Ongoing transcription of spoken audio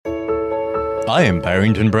I am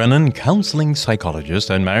Barrington Brennan, counseling psychologist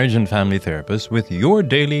and marriage and family therapist with your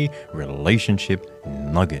daily relationship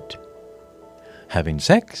nugget. Having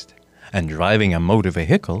sex and driving a motor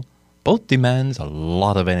vehicle both demands a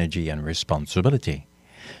lot of energy and responsibility.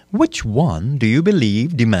 Which one do you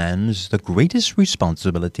believe demands the greatest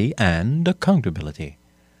responsibility and accountability?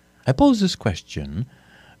 I pose this question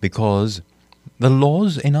because the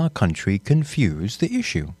laws in our country confuse the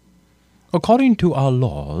issue. According to our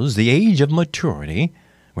laws, the age of maturity,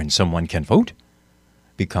 when someone can vote,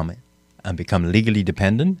 become legally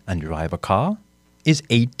dependent and drive a car, is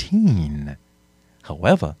 18.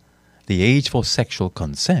 However, the age for sexual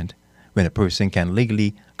consent, when a person can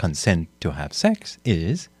legally consent to have sex,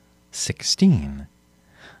 is 16.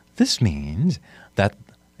 This means that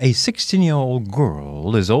a 16-year-old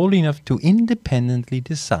girl is old enough to independently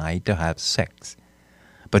decide to have sex,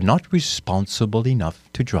 but not responsible enough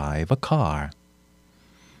to drive a car.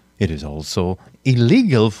 It is also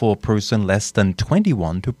illegal for a person less than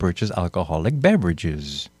 21 to purchase alcoholic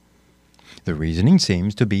beverages. The reasoning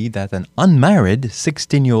seems to be that an unmarried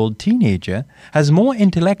 16-year-old teenager has more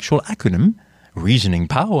intellectual acumen, reasoning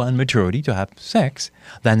power, and maturity to have sex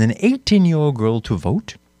than an 18-year-old girl to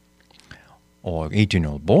vote, or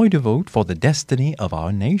 18-year-old boy to vote for the destiny of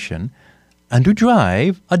our nation, and to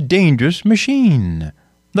drive a dangerous machine,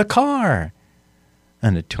 the car,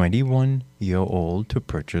 and a 21-year-old to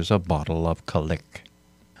purchase a bottle of colic.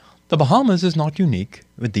 The Bahamas is not unique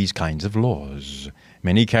with these kinds of laws.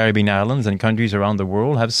 Many Caribbean islands and countries around the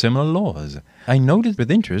world have similar laws. I noted with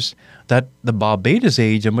interest that the Barbados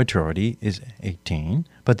age of maturity is 18,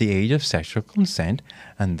 but the age of sexual consent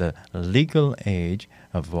and the legal age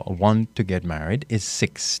of one to get married is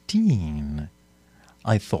 16.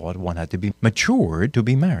 I thought one had to be matured to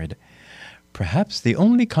be married. Perhaps the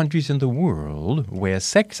only countries in the world where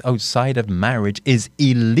sex outside of marriage is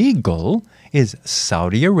illegal is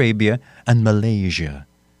Saudi Arabia and Malaysia.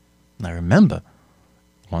 Now remember,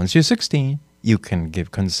 once you're 16, you can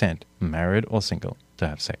give consent, married or single, to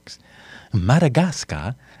have sex.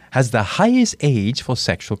 Madagascar has the highest age for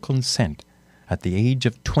sexual consent at the age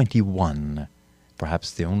of 21,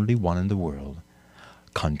 perhaps the only one in the world.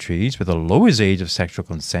 Countries with the lowest age of sexual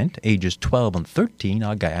consent, ages 12 and 13,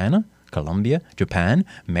 are Guyana, Colombia, Japan,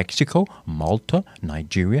 Mexico, Malta,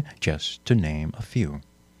 Nigeria, just to name a few.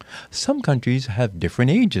 Some countries have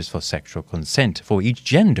different ages for sexual consent for each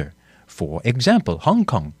gender. For example, Hong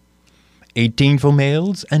Kong, 18 for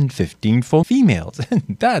males and 15 for females.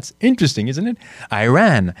 That's interesting, isn't it?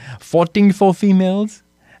 Iran, 14 for females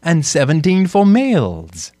and 17 for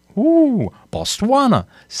males. Ooh, Botswana,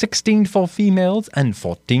 16 for females and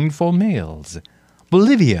 14 for males.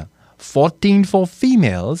 Bolivia, 14 for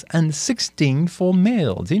females and 16 for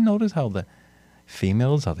males. You notice how the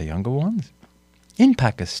females are the younger ones? In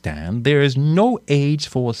Pakistan, there is no age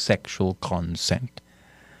for sexual consent.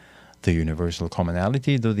 The universal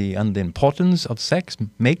commonality to the importance of sex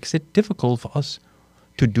makes it difficult for us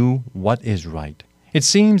to do what is right. It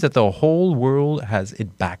seems that the whole world has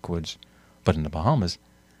it backwards. But in the Bahamas,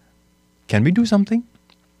 can we do something?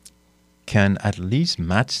 Can at least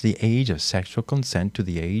match the age of sexual consent to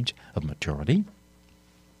the age of maturity?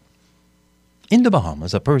 In the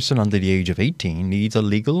Bahamas, a person under the age of 18 needs a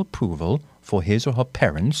legal approval for his or her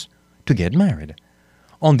parents to get married.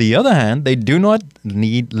 On the other hand, they do not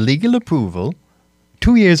need legal approval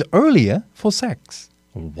 2 years earlier for sex.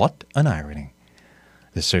 What an irony.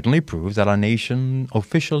 This certainly proves that our nation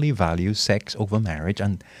officially values sex over marriage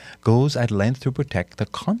and goes at length to protect the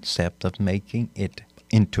concept of making it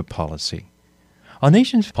into policy. Our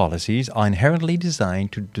nation's policies are inherently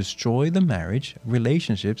designed to destroy the marriage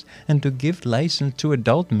relationships and to give license to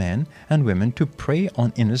adult men and women to prey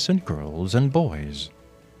on innocent girls and boys.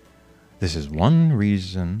 This is one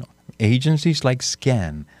reason agencies like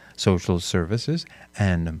SCAN, Social Services,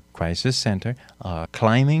 and Crisis Center are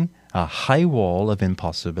climbing a high wall of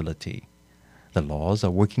impossibility. The laws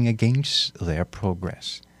are working against their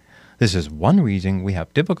progress. This is one reason we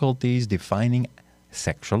have difficulties defining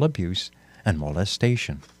sexual abuse and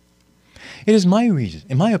molestation. It is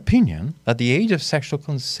in my opinion, that the age of sexual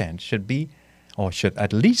consent should be, or should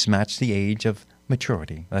at least match the age of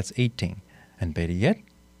maturity, that's 18, and better yet,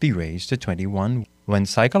 be raised to 21 when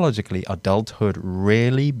psychologically adulthood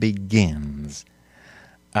really begins.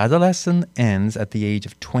 Adolescence ends at the age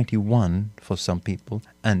of 21 for some people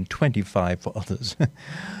and 25 for others.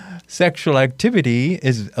 Sexual activity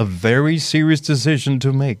is a very serious decision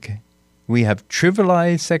to make. We have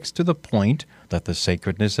trivialized sex to the point that the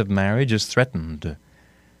sacredness of marriage is threatened.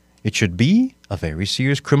 It should be a very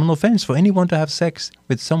serious criminal offense for anyone to have sex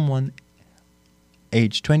with someone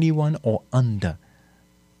age 21 or under.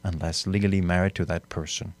 unless legally married to that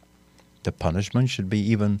person. The punishment should be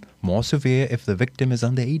even more severe if the victim is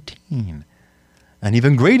under 18, and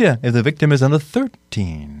even greater if the victim is under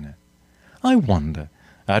 13. I wonder,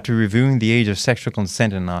 after reviewing the age of sexual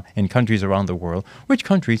consent in countries around the world, which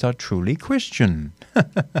countries are truly Christian?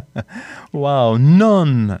 Wow,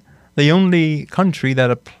 none. The only country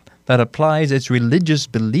that applies its religious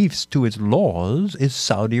beliefs to its laws is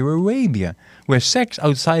Saudi Arabia, where sex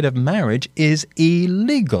outside of marriage is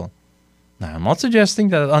illegal. Now, I'm not suggesting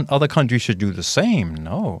that other countries should do the same,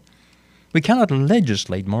 no. We cannot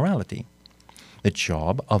legislate morality. The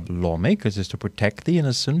job of lawmakers is to protect the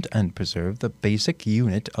innocent and preserve the basic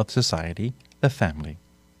unit of society, the family.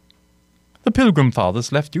 The Pilgrim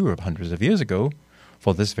Fathers left Europe hundreds of years ago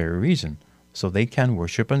for this very reason, so they can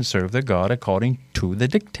worship and serve their God according to the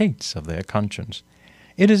dictates of their conscience.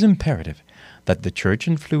 It is imperative that the Church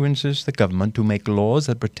influences the government to make laws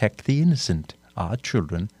that protect the innocent, our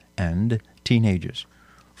children and teenagers.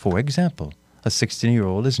 For example, a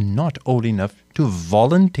 16-year-old is not old enough to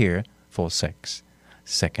volunteer for sex.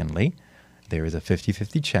 Secondly, there is a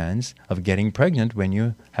 50-50 chance of getting pregnant when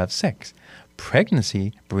you have sex.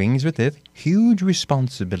 Pregnancy brings with it huge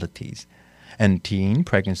responsibilities, and teen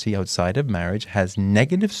pregnancy outside of marriage has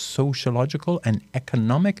negative sociological and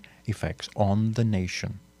economic effects on the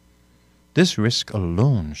nation. This risk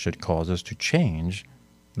alone should cause us to change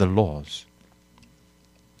the laws.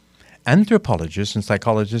 Anthropologist and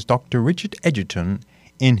psychologist Dr. Richard Edgerton,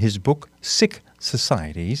 in his book Sick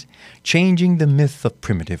Societies, Changing the Myth of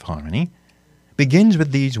Primitive Harmony, begins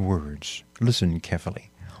with these words. Listen carefully.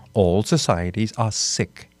 All societies are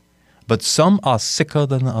sick, but some are sicker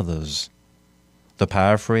than others. The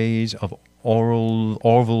paraphrase of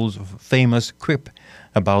Orwell's famous quip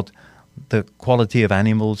about the quality of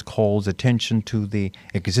animals calls attention to the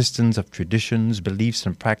existence of traditions, beliefs,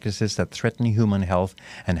 and practices that threaten human health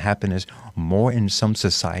and happiness more in some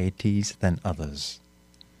societies than others.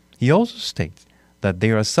 He also states that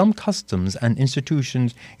there are some customs and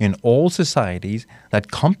institutions in all societies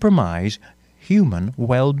that compromise human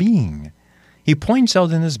well-being. He points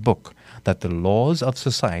out in his book that the laws of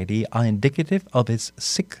society are indicative of its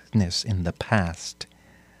sickness in the past.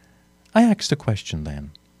 I ask the question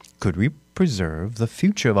then, could we preserve the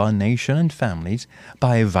future of our nation and families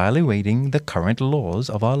by evaluating the current laws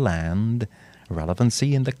of our land,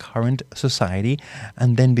 relevancy in the current society,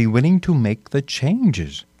 and then be willing to make the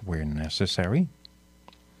changes where necessary?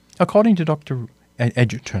 According to Dr.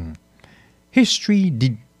 Edgerton, history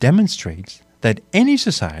demonstrates that any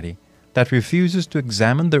society that refuses to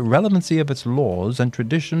examine the relevancy of its laws and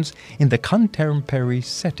traditions in the contemporary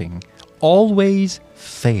setting always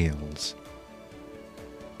fails.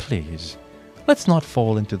 Please, let's not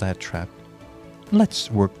fall into that trap.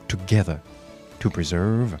 Let's work together to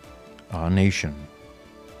preserve our nation.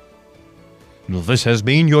 This has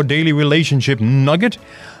been your Daily Relationship Nugget.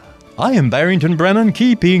 I am Barrington Brennan,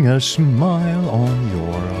 keeping a smile on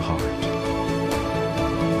your heart.